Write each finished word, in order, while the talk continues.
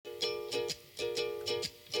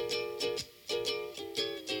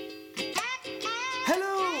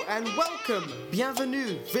and welcome,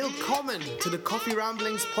 bienvenue, willkommen to the Coffee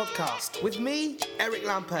Ramblings podcast with me, Eric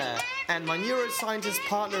Lampere, and my neuroscientist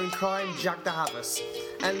partner in crime, Jack de Havas.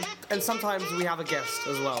 And sometimes we have a guest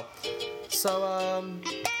as well. So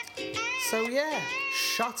yeah,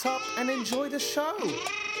 shut up and enjoy the show.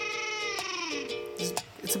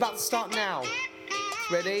 It's about to start now.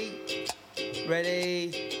 Ready,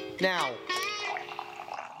 now.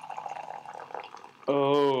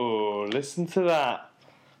 Oh, listen to that.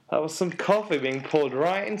 That was some coffee being poured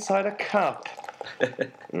right inside a cup.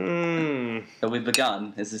 Have we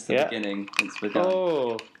begun? Is this the beginning? It's begun.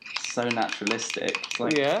 Oh. So naturalistic. It's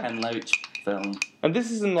like a Ken Loach film. And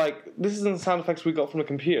this isn't sound effects we got from a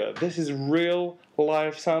computer. This is real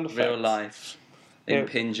life sound effects. Real life.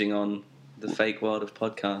 Impinging on the fake world of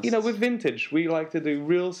podcasts. You know, with vintage, we like to do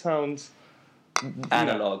real sounds.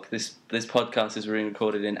 Analog. This podcast is being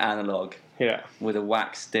recorded in analog. Yeah. With a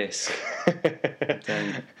wax disc.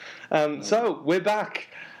 So we're back,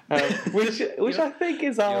 which I think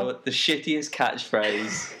is our the shittiest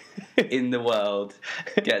catchphrase in the world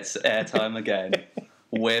gets airtime again.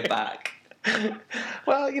 We're back.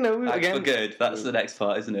 Well, you know, back for good. That's the next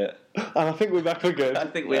part, isn't it? And I think we're back for good. I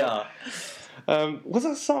think we are. What's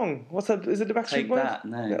that song? What's that? Is it the Backstreet Boys? Take That.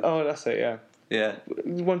 No. Oh, that's it. Yeah. Yeah.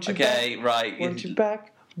 Want you back? Right. Want you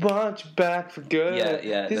back? Want you back for good?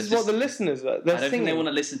 Yeah. This is what the listeners they're I don't singing. think they want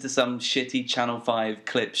to listen to some shitty Channel 5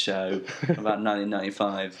 clip show about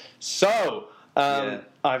 1995. So,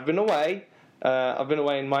 I've been away. I've been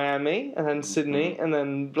away in Miami, and then Sydney, and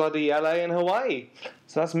then bloody LA and Hawaii.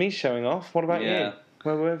 So that's me showing off. What about you?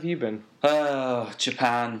 Where have you been? Oh,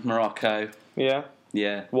 Japan, Morocco. Yeah?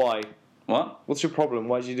 Yeah. Why? What? What's your problem?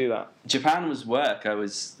 Why did you do that? Japan was work. I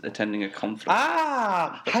was attending a conference.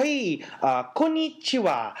 Hai,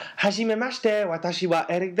 konnichiwa. Hajimemashite, watashi wa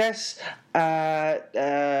Eric desu.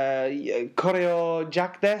 Koreo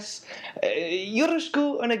Jack desu.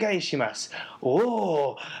 Yoroshiku onegai shimasu.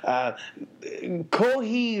 Oh,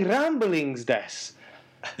 Kohi Ramblings desu.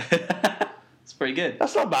 It's pretty good.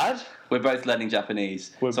 That's not bad. We're both learning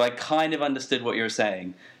Japanese, so I kind of understood what you were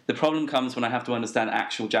saying. The problem comes when I have to understand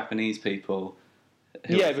actual Japanese people.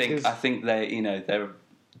 I think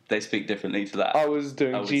they speak differently to that. I was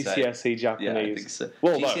doing GCSE Japanese. Yeah, I think so.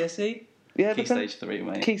 Well, GCSE? Yeah, Key Stage 3,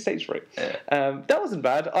 mate. Key Stage 3. Yeah. That wasn't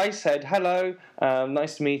bad. I said, hello,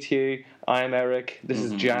 nice to meet you. I am Eric. This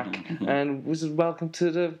is Jack. And this is welcome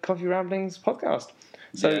to the Coffee Ramblings podcast.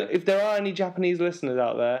 So if there are any Japanese listeners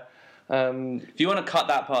out there, if you want to cut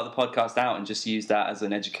that part of the podcast out and just use that as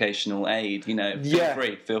an educational aid,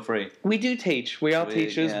 feel free. We do teach. We are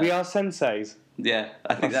teachers. We are senseis. Yeah,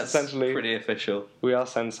 I think that's essentially pretty official. We are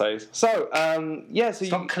senseis. So, so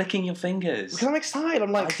stop clicking your fingers. Because I'm excited.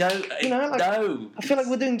 I'm like, I don't. No. I feel like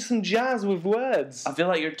we're doing some jazz with words. I feel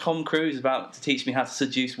like you're Tom Cruise about to teach me how to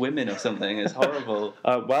seduce women or something. It's horrible.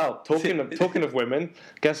 Well, talking of women,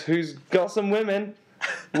 guess who's got some women?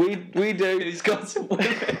 We do. Who's got some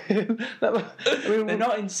women? They're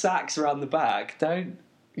not in sacks around the back. Don't.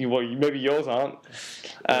 Maybe yours aren't.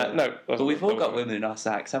 No. But we've all got women in our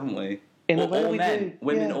sacks, haven't we? Or men. Do.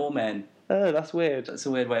 Women or men. Oh, that's weird. That's a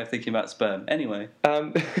weird way of thinking about sperm. Anyway. No,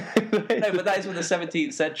 but that is what the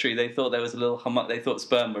 17th century, they thought there was a little they thought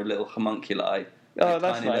sperm were little homunculi. Oh,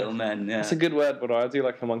 that's tiny little men, yeah. That's a good word, but I do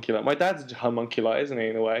like homunculi. My dad's a homunculi, isn't he,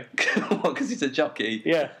 in a way? What, because he's a jockey?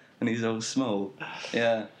 Yeah. And he's all small.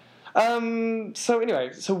 Yeah. So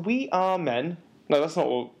anyway, we are men. No, that's not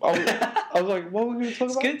what... I was like, what were we going to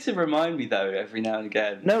talk about? It's good to remind me, though, every now and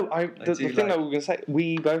again. No, the thing that we were going to say,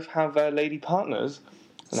 we both have lady partners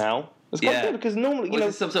now. It's quite good, because normally, Was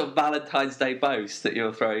it some sort of Valentine's Day boast that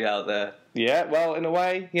you're throwing out there? Yeah, well, in a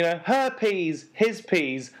way, her peas, his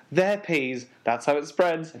peas, their peas, that's how it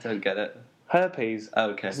spreads. I don't get it. Her peas. Oh,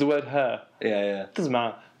 okay. It's the word her. Yeah. Doesn't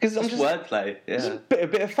matter. It's wordplay, yeah. Just a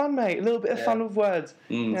bit of fun, mate. A little bit of fun with words.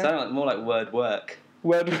 Sound more like word work.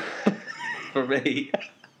 Word for me.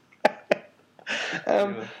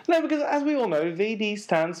 No, because as we all know, VD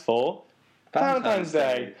stands for Valentine's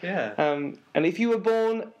Day. Yeah. And if you were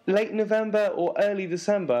born late November or early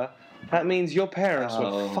December, that means your parents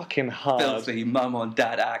were fucking hard. Filthy mum on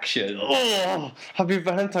dad action. Oh, happy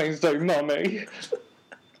Valentine's Day, mummy.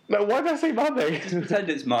 No, why did I say mummy? Pretend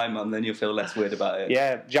it's my mum, then you'll feel less weird about it.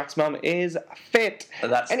 Yeah, Jack's mum is fit.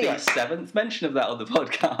 That's the 7th mention of that on the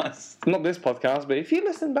podcast. Not this podcast, but if you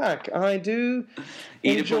listen back, I do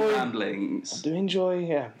Oedipal Ramblings. I do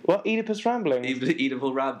enjoy, What? Oedipus Ramblings?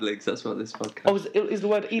 Oedipal Ramblings, that's what this podcast is. Is the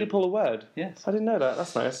word Oedipal a word? Yes. I didn't know that.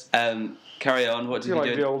 That's nice. Carry on. What did you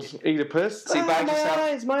do? The old Oedipus. So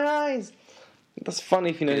my eyes. That's funny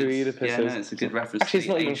if you know who Oedipus is. Yeah, no, it's a good reference. Actually, it's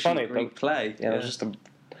not even funny. Greek play. Yeah,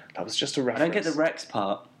 that was just a reference. I don't get the Rex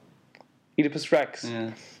part. Oedipus Rex.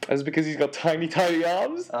 Yeah. That's because he's got tiny, tiny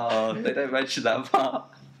arms. Oh, they don't mention that part.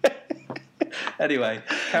 Anyway,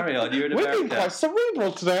 carry on. You're in America. We're being quite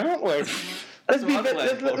cerebral today, aren't we?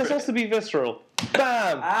 Let's also be visceral.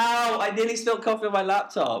 Bam! Ow! I nearly spilled coffee on my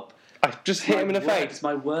laptop. I just hit him in the face. It's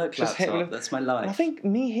my work laptop. That's my life. I think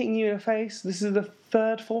me hitting you in the face, this is the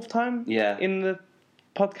third, fourth time in the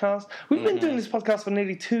podcast. We've been doing this podcast for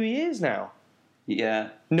nearly 2 years now. Yeah.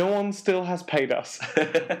 No one still has paid us.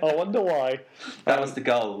 I wonder why. That was the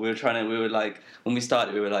goal. We were like, when we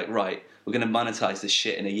started, we were like, right, we're going to monetize this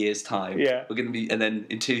shit in a year's time. Yeah. We're going to be, and then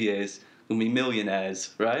in 2 years, we'll be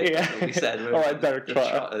millionaires, right? Yeah. That's what we said. All right, Derek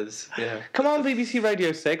Trotters. Yeah. Come on, BBC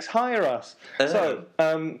Radio 6, hire us.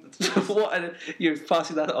 What? You're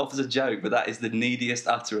passing that off as a joke, but that is the neediest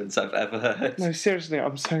utterance I've ever heard. No, seriously,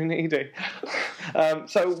 I'm so needy.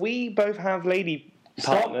 So we both have lady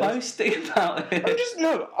partners. Stop boasting about it.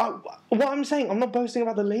 What I'm saying, I'm not boasting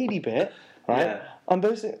about the lady bit, right? Yeah. I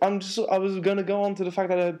was going to go on to the fact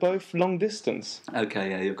that they're both long distance.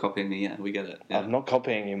 Okay, yeah, you're copying me, yeah, we get it. Yeah. I'm not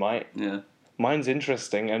copying you, mate. Yeah. Mine's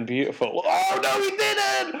interesting and beautiful. Oh, no, he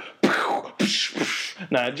didn't!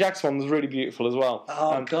 No, Jack's one was really beautiful as well.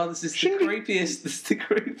 Oh, God, this is the creepiest. This is the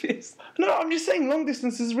creepiest. No, I'm just saying long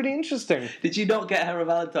distance is really interesting. Did you not get her a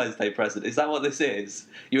Valentine's Day present? Is that what this is?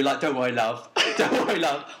 You were like, don't worry, love. Don't worry,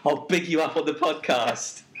 love. I'll big you up on the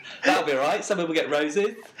podcast. That'll be alright. Some people get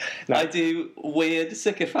roses. No. I do weird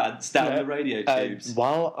sycophants down the radio tubes.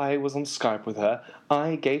 While I was on Skype with her,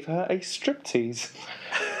 I gave her a striptease.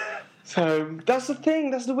 So that's the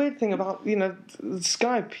thing. That's the weird thing about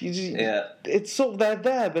Skype. It's sort of they're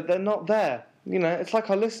there, but they're not there. It's like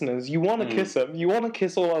our listeners. You want to kiss them. You want to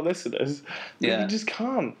kiss all our listeners. But you just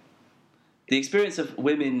can't. The experience of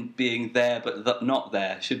women being there but not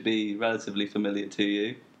there should be relatively familiar to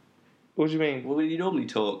you. What do you mean? Well, when you normally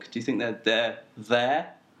talk, do you think they're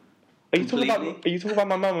there? Are you talking about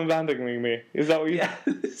my mum abandoning me? Is that what you?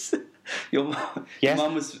 Yes. Your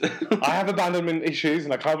mum was. I have abandonment issues,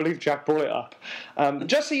 and I can't believe Jack brought it up.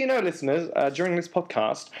 Just so you know, listeners, during this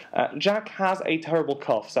podcast, Jack has a terrible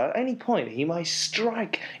cough. So at any point, he might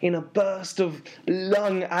strike in a burst of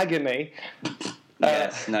lung agony.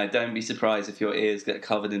 Yes, no, don't be surprised if your ears get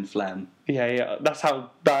covered in phlegm. Yeah, that's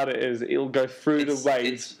how bad it is. It'll go through the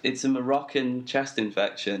waves. It's a Moroccan chest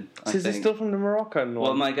infection. Is it still from the Moroccan one?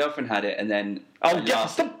 Well, my girlfriend had it, and then...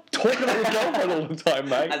 Stop talking about your girlfriend all the time,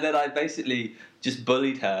 mate. And then I basically just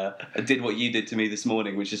bullied her and did what you did to me this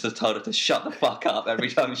morning, which is just told her to shut the fuck up every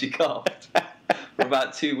time she coughed for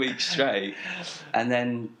about 2 weeks straight. And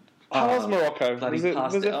then... How was Morocco? Was it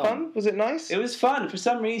fun? Was it nice? It was fun. For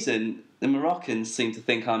some reason, the Moroccans seem to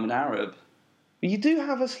think I'm an Arab. You do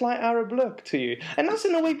have a slight Arab look to you, and that's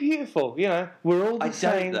in a way beautiful. We're all the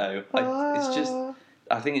same. I don't though.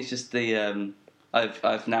 I think it's just the.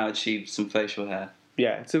 I've now achieved some facial hair.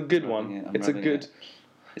 Yeah, it's a good one.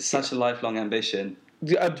 It's such a lifelong ambition.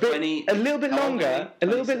 A little bit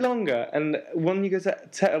longer, and when you go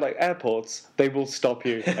to airports, they will stop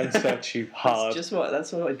you and search you hard. That's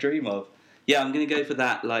what I dream of. Yeah, I'm gonna go for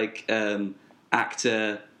that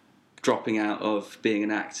actor dropping out of being an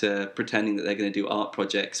actor, pretending that they're going to do art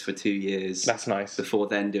projects for 2 years. That's nice. Before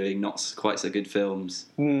then doing not quite so good films.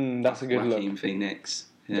 That's a good look. Joaquin Phoenix.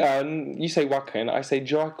 Yeah. You say Joaquin, I say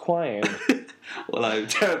Joaquin. Well, I'm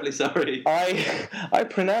terribly sorry. I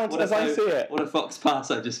pronounce as I see it. What a fox pass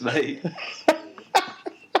I just made.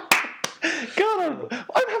 God,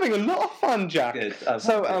 I'm having a lot of fun, Jack. Good.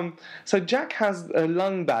 So Jack has a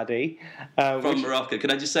lung baddie from Morocco. Can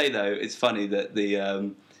I just say though, it's funny that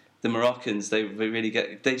the Moroccans they really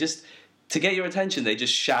to get your attention, they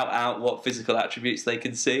just shout out what physical attributes they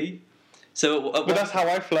can see. So, but that's how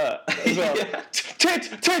I flirt as well. Yeah.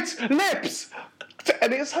 Tits, lips.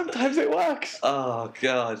 And sometimes it works. Oh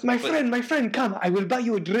God! My friend, come! I will buy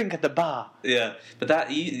you a drink at the bar. Yeah, but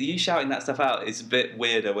that you shouting that stuff out is a bit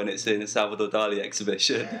weirder when it's in a Salvador Dali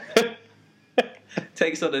exhibition.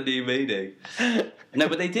 Takes on a new meaning. No,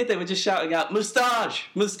 but they were just shouting out moustache.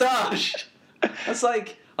 That's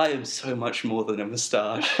like, I am so much more than a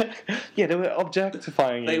moustache. Yeah, they were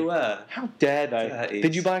objectifying you. They were. How dare they? Dirties.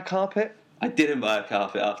 Did you buy a carpet? I didn't buy a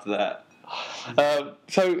carpet after that.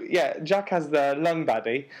 Jack has the lung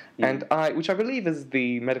baddie, and which I believe is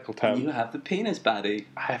the medical term. You have the penis baddie.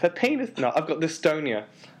 I have a penis. No, I've got dystonia.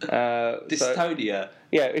 Dystonia?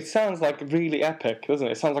 Yeah, it sounds like really epic, doesn't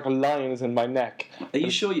it? It sounds like a lion is in my neck. Are you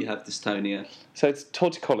sure you have dystonia? So it's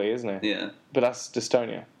torticollis, isn't it? Yeah. But that's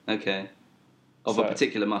dystonia. Okay. Of a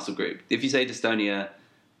particular muscle group. If you say dystonia,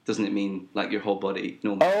 doesn't it mean like your whole body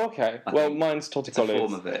normally? Oh, okay. I Well, think mine's torticollis. it's a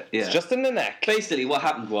form of it. Yeah. It's just in the neck. Basically, what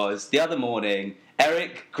happened was the other morning,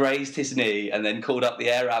 Eric grazed his knee and then called up the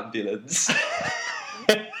air ambulance.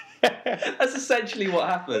 That's essentially what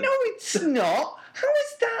happened. No, it's not. How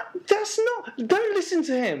is that? That's not. Don't listen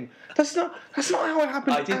to him. That's not how it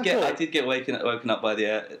happened. I did get woken up by the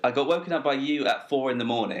air. I got woken up by you at 4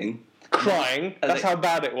 a.m. Crying. That's how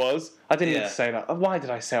bad it was. I didn't need Yeah. to say that. Why did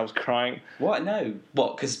I say I was crying? What? No.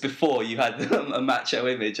 What? Because before you had a macho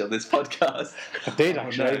image on this podcast. I did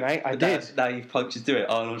actually, mate. I did. Now you've punctured through it.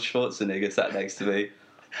 Arnold Schwarzenegger sat next to me.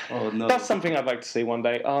 Oh no. That's something I'd like to see one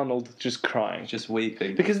day. Arnold just crying. Just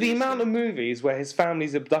weeping. Because the amount of movies where his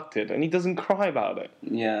family's abducted and he doesn't cry about it.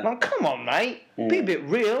 Yeah. Now, come on, mate. Be a bit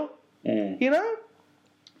real. You know?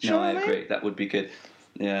 No, I agree. That would be good.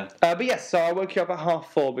 Yeah. But yes, so I woke you up at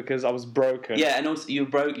 4:30 because I was broken. Yeah, and also you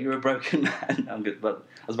were a broken man. I'm good, but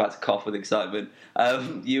I was about to cough with excitement.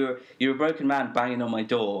 You were a broken man banging on my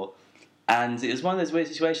door, and it was one of those weird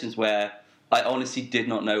situations where I honestly did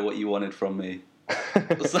not know what you wanted from me.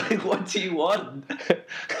 I was like, what do you want?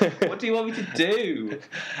 What do you want me to do?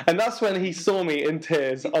 And that's when he saw me in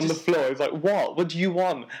tears on the floor. He was like, what? What do you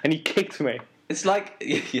want? And he kicked me. It's like,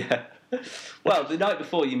 yeah. Well, the night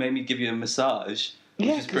before you made me give you a massage, which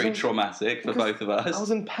is pretty traumatic for both of us. I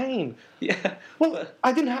was in pain. Yeah. Well,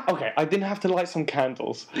 I didn't have to light some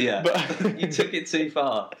candles. Yeah. But You took it too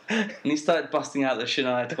far. And you started busting out the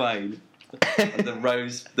Shania Twain and the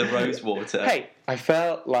rose water. Hey, I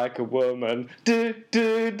felt like a woman. Do,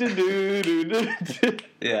 do, do, do, do, do.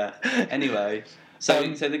 Yeah. Anyway, so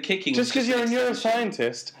the kicking. Just because you're a an extension.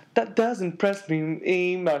 neuroscientist, that doesn't impress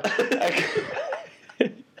me much.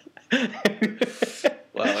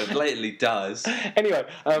 Well, it blatantly does. Anyway,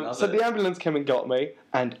 so it. the ambulance came and got me,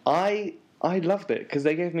 and I loved it because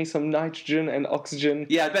they gave me some nitrogen and oxygen.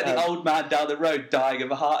 Yeah, I bet the old man down the road dying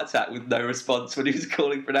of a heart attack with no response when he was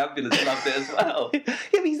calling for an ambulance loved it as well. Yeah,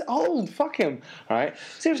 but he's old. Fuck him. Right?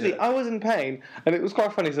 Seriously, Yeah. I was in pain, and it was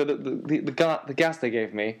quite funny. So the gas they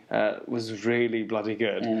gave me was really bloody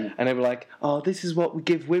good, and they were like, "Oh, this is what we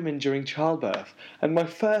give women during childbirth." And my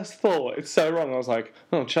first thought, it's so wrong. I was like,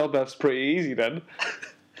 "Oh, childbirth's pretty easy then."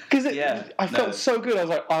 Because I felt so good. I was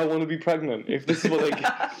like, I want to be pregnant. If this is what they,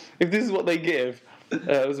 if this is what they give,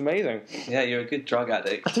 it was amazing. Yeah, you're a good drug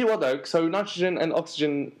addict. I'll tell you what though. So nitrogen and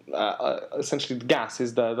oxygen, essentially the gas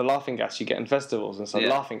is the laughing gas you get in festivals and stuff. Yeah.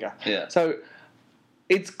 Laughing gas. Yeah. So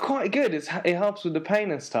it's quite good. It helps with the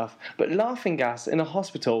pain and stuff. But laughing gas in a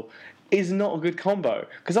hospital is not a good combo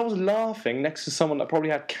because I was laughing next to someone that probably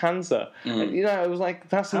had cancer. And, you know, it was like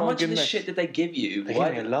that's How not a much good of this mix. shit did they give you? They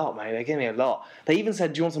gave me a lot, mate. They gave me a lot. They even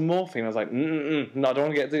said, "Do you want some morphine?" I was like, No, I don't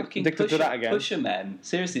want to get addicted to that again." Pusher men.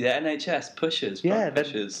 Seriously, they're NHS pushers. Yeah, they're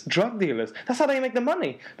pushers. drug dealers. That's how they make the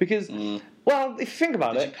money. Because, well, if you think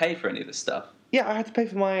about Did it, you pay for any of this stuff? yeah, I had to pay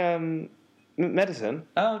for my medicine.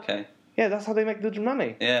 Oh, okay. Yeah, that's how they make the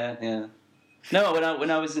money. Yeah, yeah. No,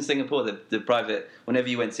 when I was in Singapore, the private, whenever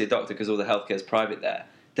you went to see a doctor, because all the healthcare is private there,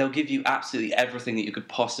 they'll give you absolutely everything that you could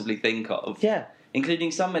possibly think of. Yeah.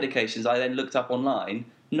 Including some medications I then looked up online,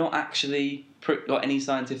 not actually got any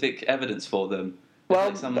scientific evidence for them.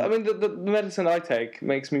 Well, Like I mean, the medicine I take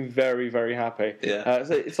makes me very, very happy. Yeah.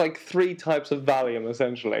 So it's like 3 types of Valium,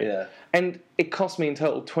 essentially. Yeah. And it cost me in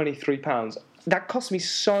total £23. That cost me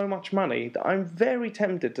so much money that I'm very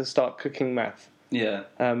tempted to start cooking meth. Yeah.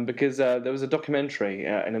 Because there was a documentary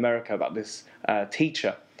in America about this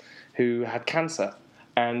teacher who had cancer.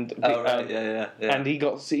 And and he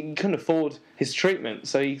couldn't afford his treatment,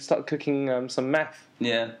 so he started cooking some meth.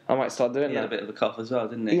 Yeah. I might start doing He that. had a bit of a cough as well,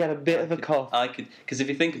 didn't he? He had a bit of a cough. I could, because if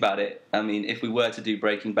you think about it, I mean, if we were to do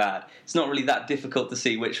Breaking Bad, it's not really that difficult to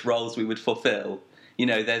see which roles we would fulfill. You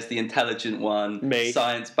know, there's the intelligent one, Me.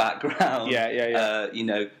 science background. Yeah. You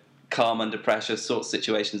know, calm under pressure, sorts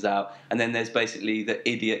situations out, and then there's basically the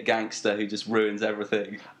idiot gangster who just ruins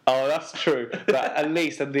everything. Oh, that's true. But at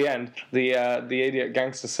least at the end, the idiot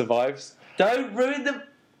gangster survives. Don't ruin the.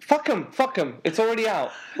 Fuck him. It's already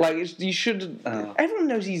out. Like, you should... Everyone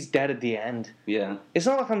knows he's dead at the end. Yeah. It's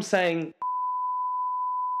not like I'm saying...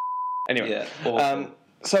 Anyway. Yeah. Awful.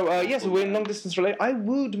 So we're in long-distance relation. I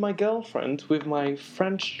wooed my girlfriend with my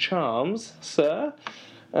French charms, sir.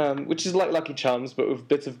 Which is like Lucky Charms, but with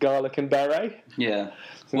bits of garlic and beret. Yeah.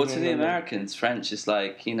 Well, to the Americans, French is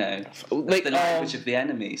like, you know, it's the language of the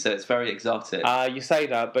enemy, so it's very exotic. You say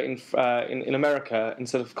that, but in America,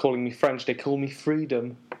 instead of calling me French, they call me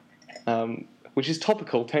Freedom, which is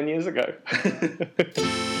topical 10 years ago.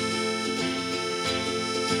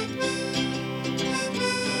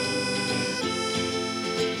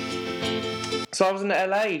 So I was in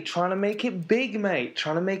LA trying to make it big, mate.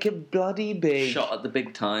 Trying to make it bloody big. Shot at the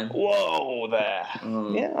big time. Whoa, there.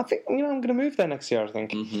 Yeah, I think, I'm going to move there next year, I think.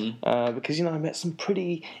 Mm-hmm. Because, I met some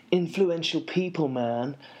pretty influential people,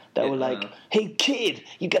 man, that were like, hey, kid,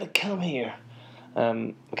 you got to come here.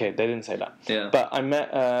 Okay, they didn't say that. Yeah. But I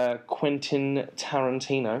met Quentin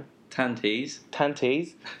Tarantino. Tanties,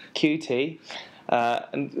 QT.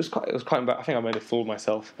 And it was quite embarrassing. I think I made a fool of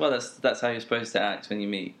myself. Well, that's how you're supposed to act when you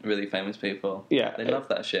meet really famous people. Yeah. They love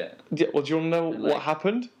that shit. Yeah, well, do you want to know what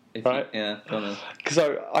happened? Right? Go on then.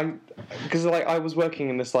 Because I was working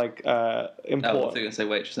in this, like, I import... thought you were going to say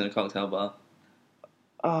waitress in a cocktail bar.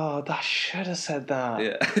 Oh, I should have said that.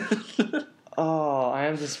 Yeah. Oh, I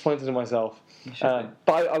am disappointed in myself.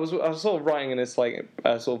 But I was sort of writing in this, like,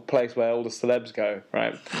 sort of place where all the celebs go,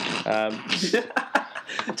 right?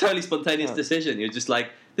 Totally spontaneous decision. You're just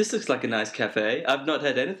like, this looks like a nice cafe. I've not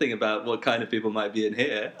heard anything about what kind of people might be in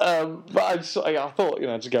here. But I thought,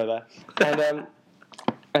 just go there.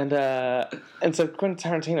 And so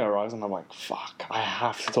Quentin Tarantino arrives, and I'm like, fuck, I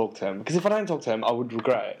have to talk to him. Because if I don't talk to him, I would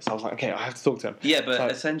regret it. So I was like, okay, I have to talk to him. Yeah,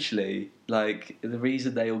 but essentially, like, the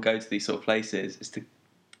reason they all go to these sort of places is to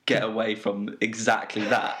get away from exactly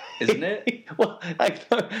that, isn't it? Well,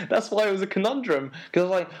 that's why it was a conundrum. Because I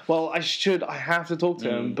was like, well, I have to talk to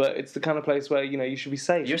him, but it's the kind of place where, you should be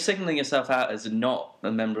safe. You're signalling yourself out as not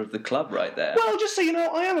a member of the club right there. Well, just so you know,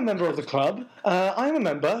 I am a member of the club. I am a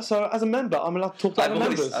member, so as a member, I'm allowed to talk to other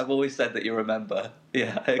members. I've always said that you're a member.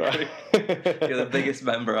 Yeah, I agree. You're the biggest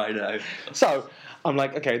member I know. So I'm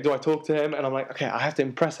like, okay, do I talk to him? And I'm like, okay, I have to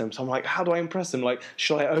impress him. So I'm like, how do I impress him? Like,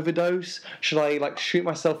 should I overdose? Should I, like, shoot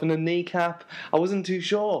myself in the kneecap? I wasn't too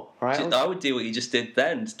sure, right? I would do what you just did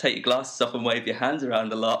then. Just take your glasses off and wave your hands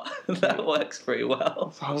around a lot. That works pretty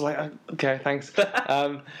well. So I was like, okay, thanks. But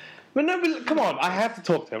come on, I have to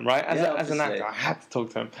talk to him, right? As an actor, I have to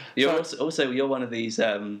talk to him. You're one of these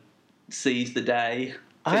seize the day.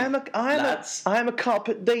 I am a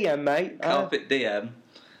carpet DM, mate. Carpet DM,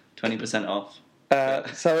 20% off.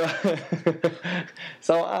 So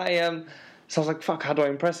I was like, fuck, how do I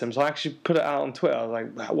impress him? So I actually put it out on Twitter. I was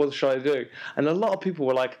like, what should I do? And a lot of people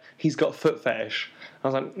were like, he's got foot fetish. I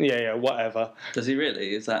was like, yeah, whatever. Does he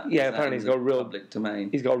really? Yeah, apparently he's got a real public domain.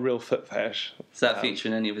 He's got a real foot fetish. Does that feature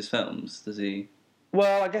in any of his films? Does he?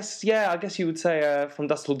 Well, I guess you would say From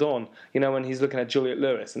Dusk Till Dawn. When he's looking at Juliette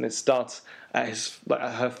Lewis and it starts at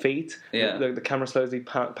at her feet. Yeah. The camera slowly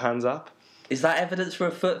pans up. Is that evidence for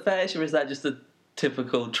a foot fetish, or is that just a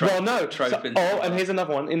typical trope? Well, no. Trope and here's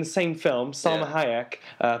another one. In the same film, Salma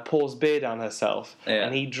Hayek pours beer down herself,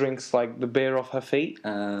 and he drinks, like, the beer off her feet.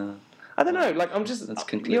 I don't know. Like, I'm just... That's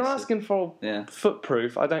conclusive. You're asking for foot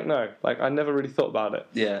proof. I don't know. Like, I never really thought about it.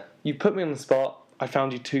 Yeah. You put me on the spot. I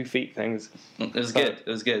found you 2 feet things. It was good. It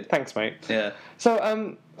was good. Thanks, mate. Yeah. So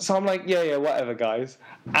I'm like, yeah, whatever, guys.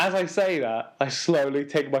 As I say that, I slowly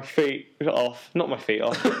take my feet off. Not my feet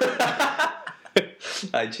off.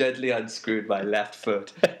 I gently unscrewed my left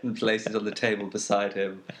foot and placed it on the table beside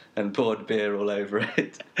him and poured beer all over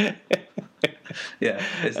it. Yeah,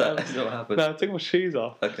 is that what happened? No, I took my shoes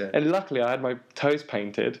off. Okay. And luckily I had my toes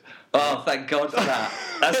painted. Oh, thank God for that.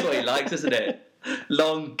 That's what he likes, isn't it?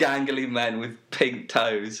 Long, gangly men with pink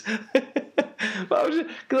toes. But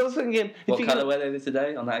because I was thinking... What colour were they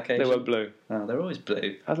today on that occasion? They were blue. Oh, they're always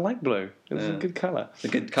blue. I like blue. It's a good colour. It's a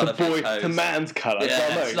good colour for boy toes. To man's colour.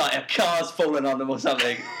 Yeah, it's like a car's fallen on them or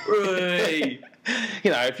something. If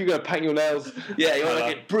you're going to paint your nails... Yeah, you want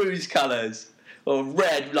to get bruise colours. Or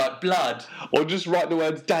red, like blood. Or just write the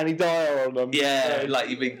words Danny Dyer on them. Yeah, like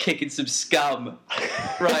you've been kicking some scum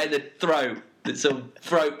right in the throat. There's some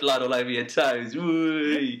throat blood all over your toes.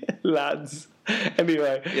 Lads.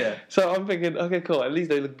 Anyway. Yeah. So I'm thinking, okay, cool. At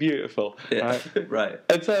least they look beautiful. Yeah. Right? Right.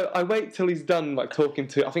 And so I wait till he's done, like, talking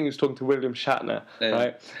to... I think he was talking to William Shatner,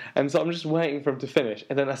 right? And so I'm just waiting for him to finish.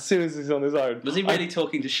 And then as soon as he's on his own... Was he really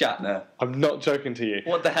talking to Shatner? I'm not joking to you.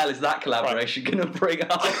 What the hell is that collaboration going to bring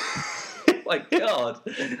up? My God,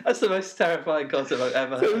 that's the most terrifying concept I've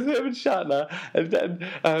ever heard. So it was him and Shatner, and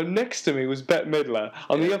then next to me was Bette Midler.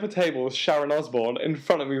 On the upper table was Sharon Osbourne. In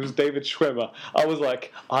front of me was David Schwimmer. I was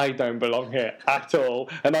like, I don't belong here at all.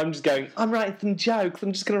 And I'm just going, I'm writing some jokes.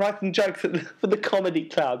 I'm just going to write some jokes for the comedy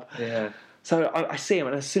club. Yeah. So I see him,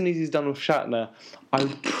 and as soon as he's done with Shatner, I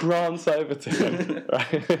prance over to him.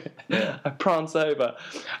 Right? Yeah. I prance over.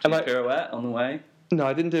 And like pirouette on the way? No,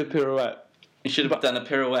 I didn't do a pirouette. You should have done a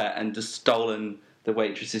pirouette and just stolen the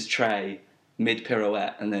waitress's tray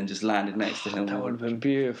mid-pirouette and then just landed next to him. That would have been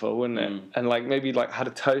beautiful, wouldn't it? And maybe had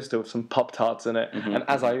a toaster with some Pop-Tarts in it. And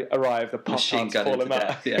as I arrived, the Pop-Tarts fall him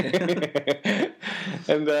out. Yeah.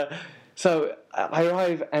 And so I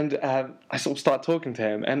arrive and I sort of start talking to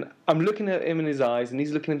him, and I'm looking at him in his eyes, and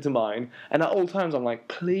he's looking into mine. And at all times, I'm like,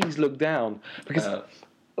 please look down, because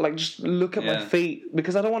like just look at my feet,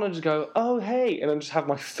 because I don't want to just go, oh hey, and then just have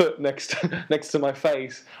my foot next to my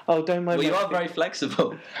face. Oh, don't mind. Well, you are very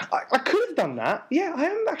flexible. I could have done that. Yeah, I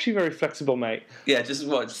am actually very flexible, mate. Yeah, just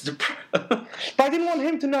what? But I didn't want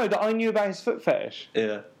him to know that I knew about his foot fetish.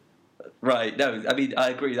 Yeah. Right. No, I mean, I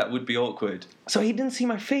agree. That would be awkward. So he didn't see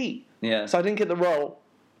my feet. Yeah. So I didn't get the role.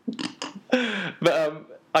 But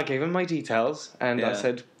I gave him my details, and I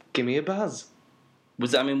said, give me a buzz.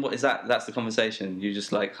 Was that, I mean, what is that? That's the conversation. You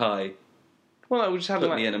just like, hi. Well, I was just having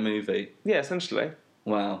Put me in a movie. Yeah, essentially.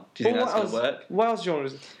 Wow. Do you think that's going to work? What else do you want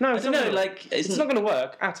to... No, it's not going to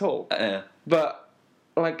work at all. But,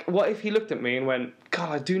 like, what if he looked at me and went, God,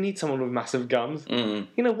 I do need someone with massive gums. Mm.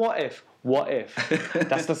 You know, what if? What if?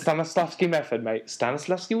 That's the Stanislavski method, mate.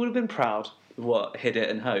 Stanislavski would have been proud. What? Hit it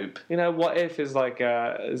and hope? You know, what if is like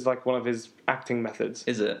one of his acting methods.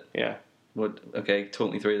 Is it? Yeah. What? Okay,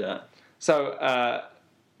 talk me through that. So,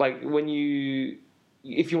 like,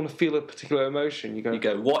 if you want to feel a particular emotion, you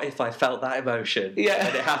go, what if I felt that emotion? Yeah.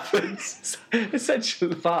 And it happens.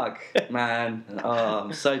 Essentially. Fuck, man. Oh,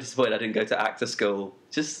 I'm so disappointed I didn't go to actor school.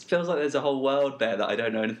 Just feels like there's a whole world there that I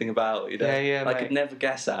don't know anything about, you know? Yeah, I could never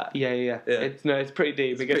guess that. Yeah. It's pretty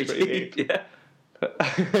deep. It gets pretty deep. Yeah.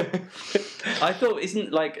 I thought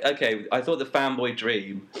I thought the fanboy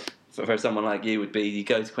dream for someone like you would be you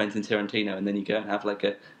go to Quentin Tarantino and then you go and have like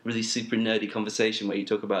a really super nerdy conversation where you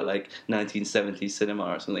talk about like 1970s cinema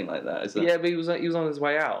or something like that. Yeah, but he was on his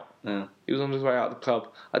way out. Yeah. He was on his way out of the club.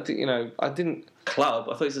 I didn't... Club?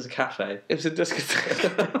 I thought it was a cafe. It was a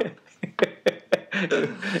discotheque.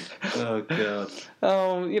 Oh god.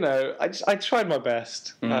 Oh, I tried my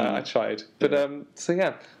best. I tried, but so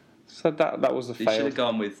yeah. So that was a fail. You should have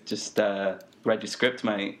gone with just read your script,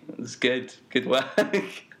 mate. It was good. Good work.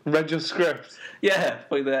 Read your script? Yeah,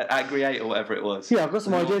 for the Agri 8 or whatever it was. Yeah, I've got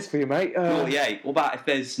some ideas for you, mate. Naughty 8. What about if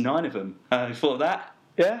there's 9 of them? You thought of that?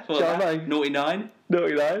 Yeah? Thought of that? Naughty 9?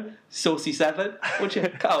 Naughty 9? Saucy 7? What'd you...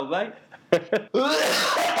 Come on, mate.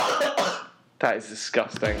 That is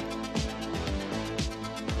disgusting.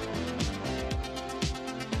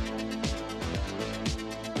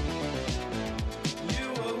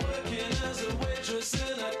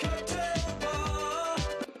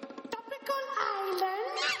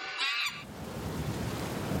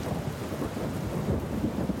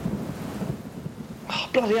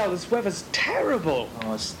 Bloody hell, this weather's terrible.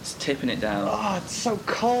 Oh, it's tipping it down. Oh, it's so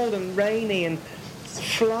cold and rainy and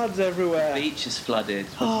floods everywhere. The beach is flooded.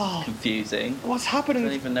 Oh, confusing. What's happening? I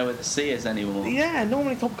don't even know where the sea is anymore. Yeah,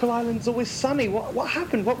 normally Tropical Island's always sunny. What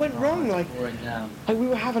happened? What went wrong? Like we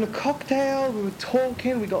were having a cocktail, we were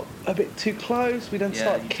talking, we got a bit too close, we then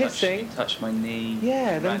started kissing. You touched my knee.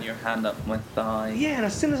 Yeah. Ran your hand up my thigh. Yeah, and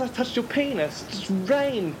as soon as I touched your penis, just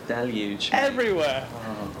rain. Deluge. Everywhere.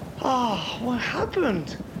 Oh, what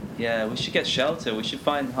happened? Yeah, we should get shelter. We should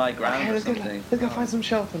find high ground or something. Let's go find some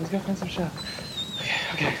shelter.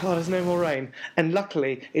 Okay. Oh, there's no more rain. And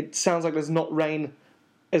luckily, it sounds like there's not rain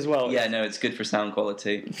as well. Yeah, no, it's good for sound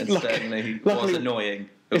quality. It certainly was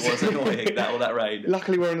annoying. It was annoying, all that rain.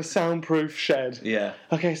 Luckily, we're in a soundproof shed. Yeah.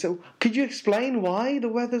 Okay, so could you explain why the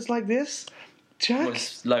weather's like this, Jack? Well,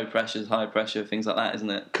 it's low pressure, high pressure, things like that,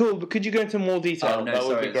 isn't it? Cool, but could you go into more detail? Oh, no, that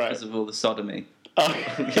sorry, would be great. It's because of all the sodomy. Oh.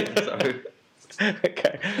 Yeah, sorry.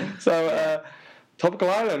 Okay, so Tropical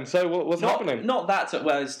Island. So what's happening? Not that.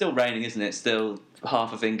 Well, it's still raining, isn't it? Still,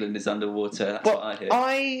 half of England is underwater. That's what I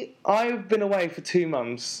hear. I've been away for 2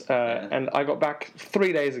 months, and I got back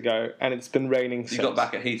 3 days ago, and it's been raining since. You got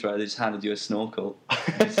back at Heathrow. They just handed you a snorkel.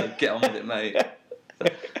 So get on with it, mate.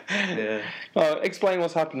 Yeah. Explain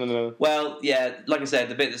what's happening then. Well, yeah, like I said,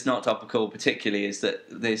 the bit that's not topical particularly is that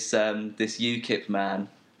this UKIP man.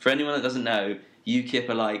 For anyone that doesn't know, UKIP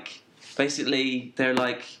are like basically they're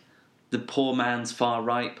like the poor man's far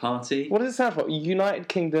right party. What does it stand for? United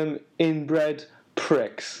Kingdom inbred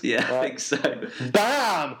pricks. Yeah, right? I think so.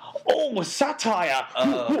 Bam! Oh, satire!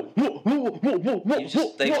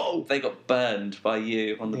 They got burned by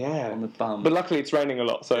you on the bum. But luckily it's raining a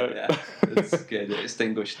lot, so yeah, it's good. It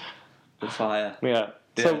extinguished the fire. Yeah.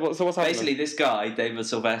 So what's happening? Basically, this guy, David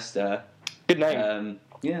Sylvester. Good name.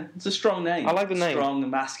 Yeah, it's a strong name. I like the name. Strong,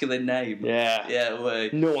 masculine name. Yeah. Yeah.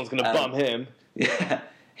 No one's going to bum him. Yeah.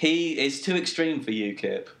 He is too extreme for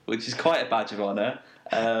UKIP, which is quite a badge of honour.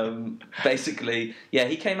 Basically,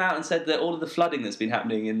 he came out and said that all of the flooding that's been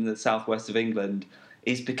happening in the southwest of England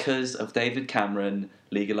is because of David Cameron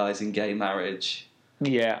legalising gay marriage.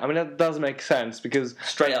 Yeah, I mean, that does make sense because...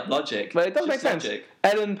 Straight up logic. But it does make sense. Logic.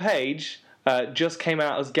 Ellen Page just came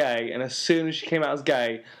out as gay, and as soon as she came out as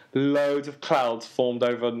gay, loads of clouds formed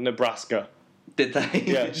over Nebraska. Did they?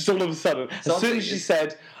 Yeah, just all of a sudden. As soon as she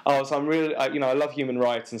said, "Oh, so I'm really, I love human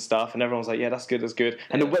rights and stuff," and everyone was like, "Yeah, that's good, that's good,"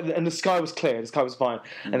 and the sky was clear, the sky was fine,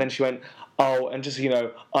 and then she went, "Oh, and just so you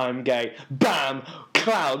know, I'm gay." Bam!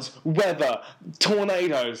 Clouds, weather,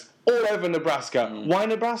 tornadoes, all over Nebraska. Why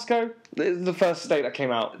Nebraska? It's the first state that came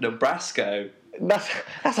out. Nebraska. That's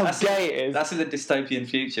how gay it is. That's in the dystopian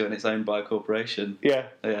future when it's owned by a corporation. Yeah.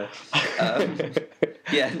 Yeah.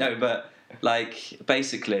 Yeah. No, but like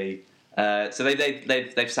basically, so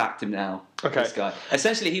they've sacked him now. Okay. This guy.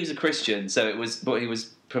 Essentially, he was a Christian, so it was what he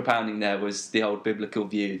was propounding there was the old biblical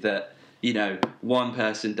view that one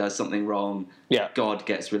person does something wrong, God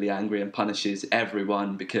gets really angry and punishes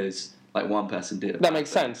everyone because one person did it. That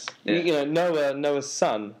makes sense. Yeah. Noah's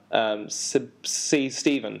son,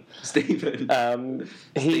 Stephen. Stephen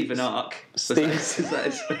Ark.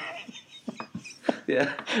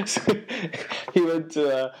 Yeah. So he went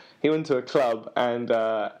to a club and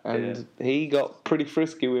he got pretty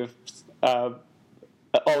frisky with Oliver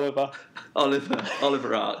Ark. Not his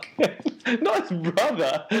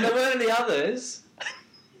brother. But there weren't any others.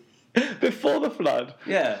 Before the flood.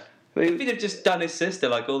 Yeah. If he'd have just done his sister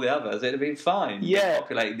like all the others, it'd have been fine. Yeah.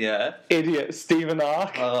 Populating the earth. Idiot Stephen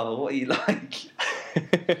Ark. Oh, what are you like?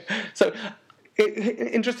 So,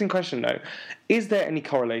 interesting question though. Is there any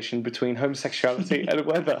correlation between homosexuality and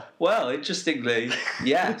weather? Well, interestingly,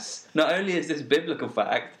 yes. Not only is this biblical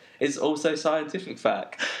fact, it's also scientific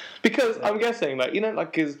fact. Because I'm guessing,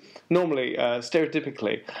 because normally,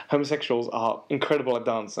 stereotypically, homosexuals are incredible at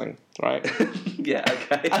dancing, right? Yeah,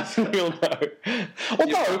 okay. As we all know.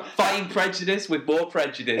 Although, fighting prejudice with more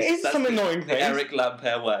prejudice. It's some annoying thing. The Eric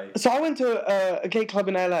Lampere way. So I went to a gay club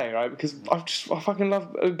in LA, right? Because I fucking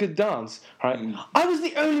love a good dance, right? I was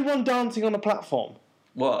the only one dancing on the platform.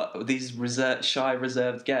 What? These shy,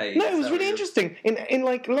 reserved gays? No, it was really interesting. In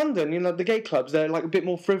London, the gay clubs, they're a bit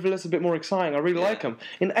more frivolous, a bit more exciting. I really like them.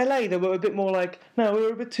 In LA, they were a bit more no, we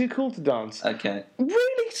were a bit too cool to dance. Okay.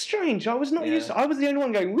 Really strange. I was not used to. I was the only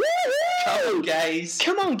one going, woo! Come on, gays.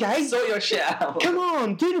 Come on, gays. Sort your shit out. Come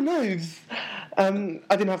on, do the moves. I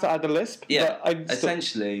didn't have to add the lisp. Yeah.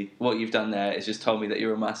 Essentially, what you've done there is just told me that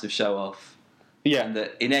you're a massive show-off. Yeah. And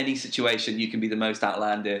that in any situation you can be the most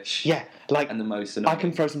outlandish. Yeah, and the most annoying. I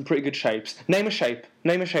can throw some pretty good shapes. Name a shape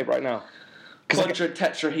right now.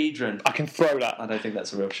 Quadra-tetrahedron. I can throw that. I don't think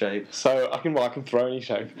that's a real shape. So I can throw any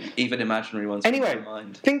shape. Even imaginary ones. Anyway,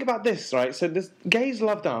 think about this, right? So gays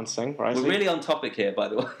love dancing, right? We're really on topic here, by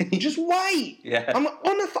the way. Just wait. Yeah. I'm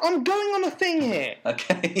going on a thing here.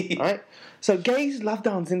 Okay. Right. So gays love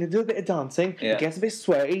dancing. They do a bit of dancing. Yeah. It gets a bit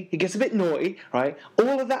sweaty. It gets a bit naughty. Right.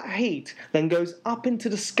 All of that heat then goes up into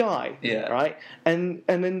the sky. Yeah. Right. And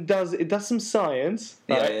then does some science.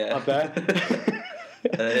 Right, yeah. Up there.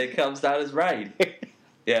 And then it comes down as rain.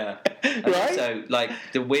 Yeah. Right. So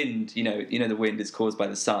the wind, the wind is caused by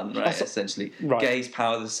the sun, right? Essentially, right. Gays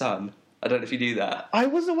power the sun. I don't know if you do that. I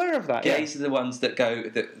was aware of that. Gays are the ones that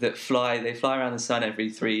that fly. They fly around the sun every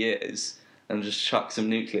 3 years and just chuck some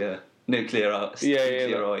nuclearoids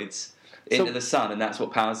into the sun, and that's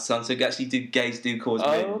what powers the sun. So gays do cause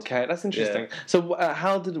wind. Oh, okay, that's interesting. Yeah. So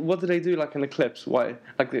what did they do an eclipse? Why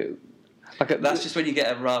that's just when you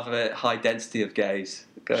get a rather high density of gays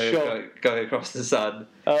going across the sun.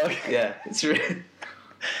 Oh, okay. Yeah, it's really.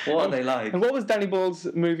 What are they like? And what was Danny Boyle's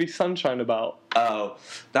movie Sunshine about? Oh,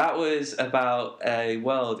 that was about a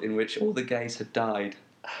world in which all the gays had died.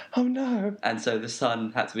 Oh no! And so the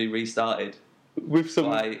sun had to be restarted with some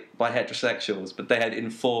by heterosexuals, but they had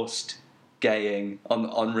enforced gaying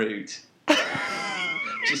en route.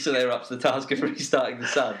 Just so they were up to the task of restarting the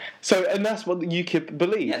sun. So, and that's what the UKIP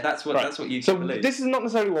believe. Yeah, that's what UKIP believe. So this is not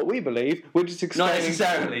necessarily what we believe. We're just explaining. Not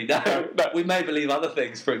necessarily. No. We may believe other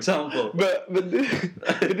things, for example. But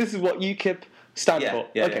this is what UKIP stand for.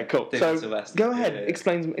 Yeah, okay, cool. So go ahead.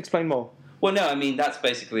 Explain more. Well, no, I mean that's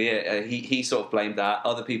basically it. He sort of blamed that.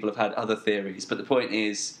 Other people have had other theories, but the point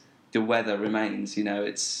is the weather remains.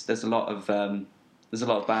 There's a lot of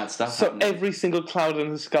bad stuff. So happening. every single cloud in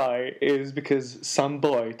the sky is because some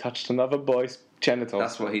boy touched another boy's genitals.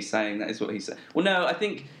 That's what he's saying. That is what he's saying. Well, no, I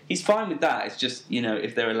think he's fine with that. It's just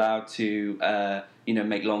if they're allowed to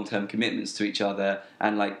make long-term commitments to each other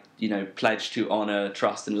and pledge to honour,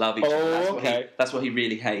 trust, and love each other. That's what he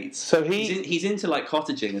really hates. So he's into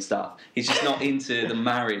cottaging and stuff. He's just not into the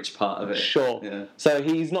marriage part of it. Sure. Yeah. So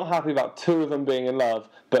he's not happy about two of them being in love,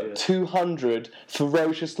 but 200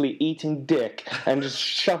 ferociously eating dick and just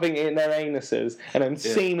shoving it in their anuses, and then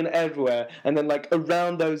semen everywhere, and then like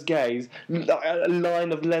around those gays, a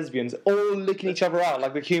line of lesbians all licking each other out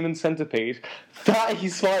like the human centipede. That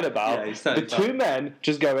he's fine about. Yeah, he's totally the two men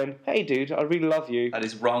just going, "Hey, dude, I really love you." That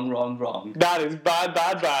is wrong, wrong, wrong. That is bad,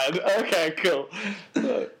 bad, bad. Okay, cool.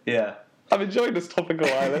 Yeah. I'm enjoying this topical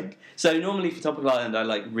island. So normally for Topical Island, I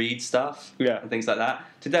like read stuff and things like that.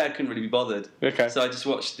 Today I couldn't really be bothered. Okay. So I just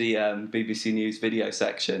watched the BBC News video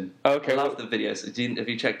section. Okay. I love the videos. Have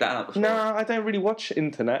you checked that out before? No, I don't really watch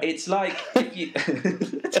internet. It's like if you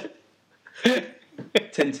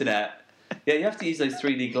Tinternet. Yeah, you have to use those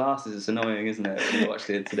 3D glasses. It's annoying, isn't it, when you watch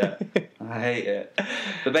the internet? I hate it.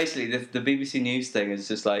 But basically, the BBC News thing is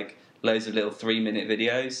just like loads of little 3-minute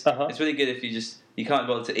videos. Uh-huh. It's really good if you can't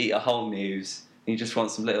bother to eat a whole news. You just want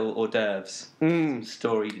some little hors d'oeuvres, some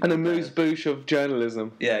story, and a moose-boosh of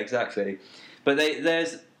journalism. Yeah, exactly. But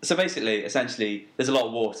essentially, there's a lot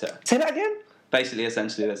of water. Say that again. Basically,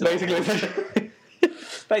 essentially, there's a lot of water.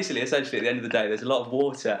 Basically, essentially, at the end of the day, there's a lot of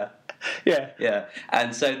water. Yeah. Yeah.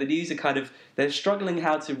 And so the news are they're struggling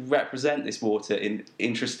how to represent this water in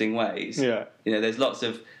interesting ways. Yeah. There's lots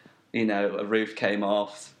of, a roof came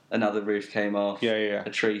off, another roof came off. Yeah. A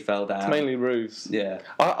tree fell down. It's mainly roofs. Yeah.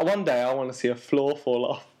 One day I want to see a floor fall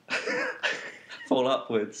off. Fall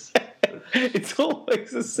upwards. It's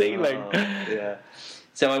always the ceiling. Oh, yeah.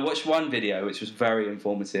 So I watched one video which was very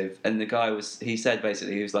informative, and the guy he said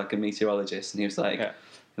basically he was like a meteorologist, and he was like, it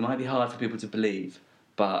might be hard for people to believe,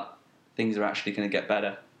 but things are actually going to get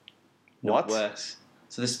better, not worse.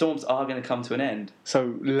 So the storms are going to come to an end.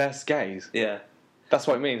 So less gays? Yeah. That's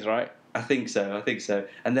what it means, right? I think so.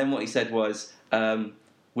 And then what he said was,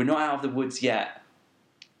 we're not out of the woods yet.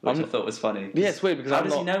 Which I thought was funny. Yeah, it's weird because how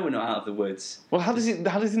does he know we're not out of the woods? Well, how does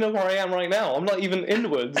he know where I am right now? I'm not even in the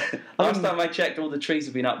woods. Last time I checked, all the trees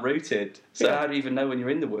have been uprooted. So how do you even know when you're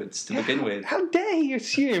in the woods to begin with? How dare he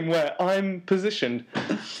assume where I'm positioned?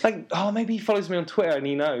 Maybe he follows me on Twitter and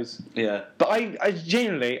he knows. Yeah. But I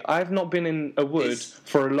genuinely, I've not been in a wood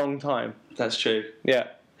for a long time. That's true. Yeah.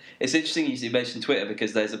 It's interesting you mentioned Twitter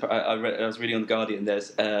because I was reading on The Guardian.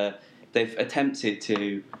 They've attempted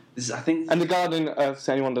to. And The Guardian, to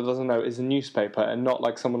anyone that doesn't know, is a newspaper and not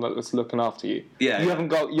like someone that's looking after you. Yeah.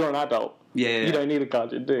 You're an adult. Yeah. You don't need a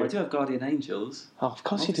Guardian, do you? I do have Guardian Angels. Oh, of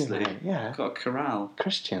course obviously. You do, mate. Yeah. I've got a corral.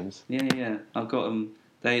 Christians. Yeah. I've got them.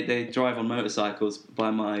 They drive on motorcycles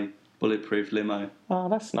by my bulletproof limo. Oh,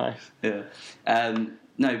 that's nice. Yeah.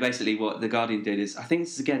 No, basically what The Guardian did is, I think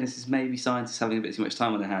this is maybe scientists having a bit too much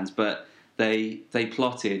time on their hands, but they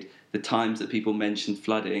plotted the times that people mentioned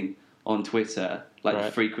flooding on Twitter,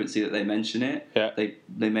 the frequency that they mention it. Yeah.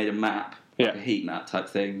 They made a map, like a heat map type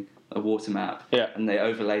thing, a water map, and they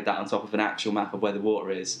overlaid that on top of an actual map of where the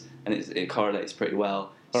water is, and it correlates pretty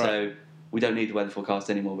well. So we don't need the weather forecast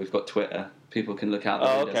anymore. We've got Twitter. People can look out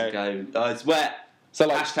the windows and go, it's wet. So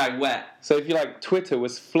hashtag wet. So if you Twitter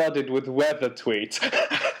was flooded with weather tweets.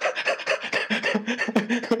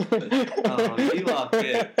 Oh, you are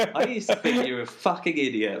good. I used to think you were a fucking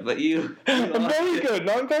idiot, but you I'm very good.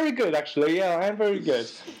 No, I'm very good, actually. Yeah, I am very good.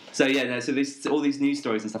 So all these news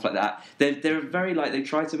stories and stuff like that, they're very they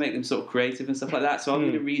try to make them sort of creative and stuff like that. So I'm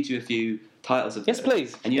going to read you a few titles of them. Yes,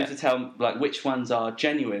 please. And you have to tell which ones are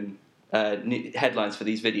genuine headlines for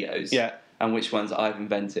these videos. Yeah. And which ones I've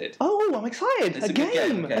invented. Oh, I'm excited. It's a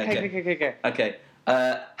game. Okay.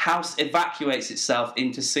 House evacuates itself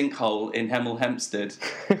into sinkhole in Hemel Hempstead.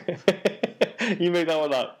 You made that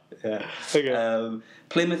one up. Yeah. Okay.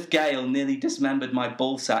 Plymouth Gale nearly dismembered my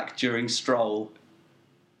ballsack during stroll.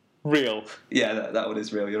 Real. Yeah, that one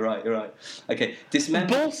is real. You're right. Okay.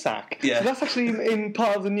 Dismembered. Ballsack? Yeah. So that's actually in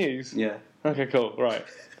part of the news? Yeah. Okay, cool. Right.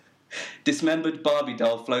 Dismembered Barbie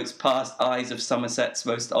doll floats past eyes of Somerset's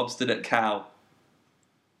most obstinate cow.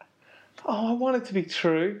 Oh, I want it to be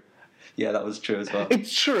true. Yeah, that was true as well.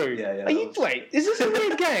 It's true. Yeah. Wait, is this a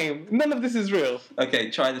real game? None of this is real. Okay,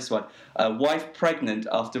 try this one. Wife pregnant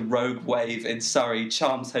after rogue wave in Surrey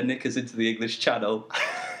charms her knickers into the English Channel.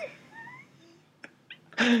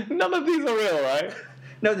 None of these are real, right?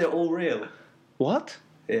 No, they're all real. What?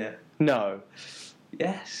 Yeah. No.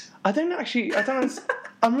 Yes. I don't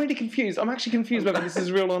I'm really confused. I'm actually confused whether this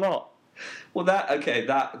is real or not. Well,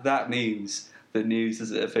 that means the news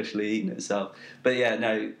has officially eaten itself. But yeah,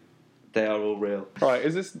 no, they are all real. Right,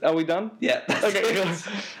 are we done? Yeah. Okay,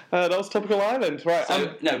 that was Topical Island. Right.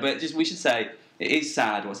 So, we should say, it is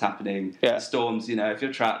sad what's happening. Yeah. The storms, if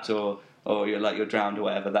you're trapped or you're drowned or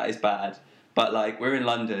whatever, that is bad. But we're in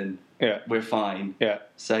London. Yeah. We're fine. Yeah.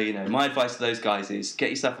 So, my advice to those guys is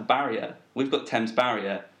get yourself a barrier. We've got Thames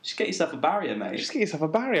Barrier. Just get yourself a barrier, mate. Just get yourself a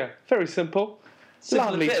barrier. Very simple.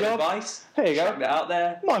 Simple Lovely bit of job. advice. There you go. Chuck it out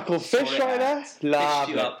there. Michael Sort Fish it right there. out. Love Fished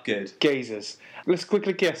you it. up good. Gazers. Let's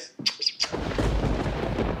quickly kiss.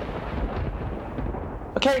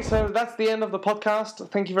 Okay, so that's the end of the podcast.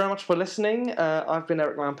 Thank you very much for listening. I've been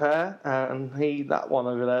Eric Lampere, and that one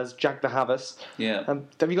over there is Jack de Havas. Yeah.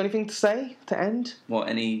 Have you got anything to say to end? What,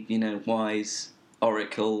 any, wise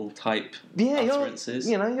oracle type utterances?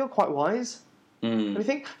 You're quite wise. Mm. What do you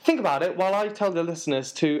think? Think about it while I tell the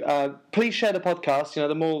listeners to please share the podcast.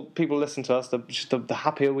 The more people listen to us, the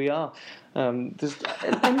happier we are. No,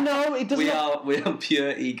 it doesn't. We are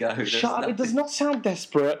pure ego. Shut up! It does not sound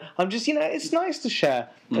desperate. I'm just, it's nice to share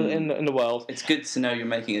in the world. It's good to know you're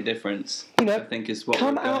making a difference. I think is what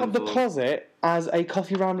come we're out going of the for. closet as a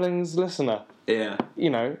Coffee Ramblings listener. Yeah.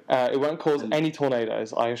 It won't cause any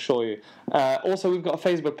tornadoes, I assure you. Also, we've got a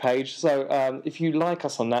Facebook page, so if you like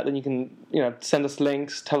us on that, then you can, send us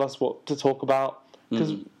links, tell us what to talk about.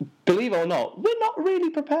 Because, believe it or not, we're not really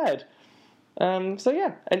prepared.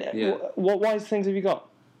 What wise things have you got?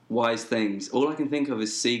 Wise things. All I can think of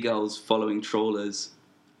is seagulls following trawlers.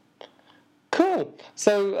 Cool.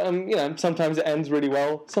 So, sometimes it ends really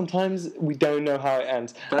well. Sometimes we don't know how it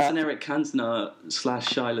ends. That's an Eric Cantona /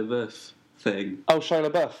 Shia LaBeouf thing. Oh, Shia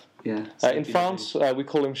LaBeouf. Yeah. In France, we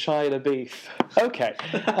call him Shia LaBeouf. Okay.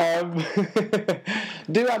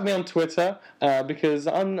 Do add me on Twitter because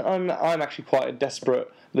I'm actually quite a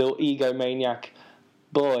desperate little egomaniac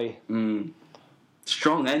boy.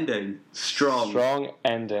 Strong ending. Strong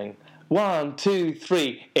ending. 1, 2,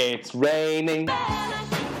 3. It's raining.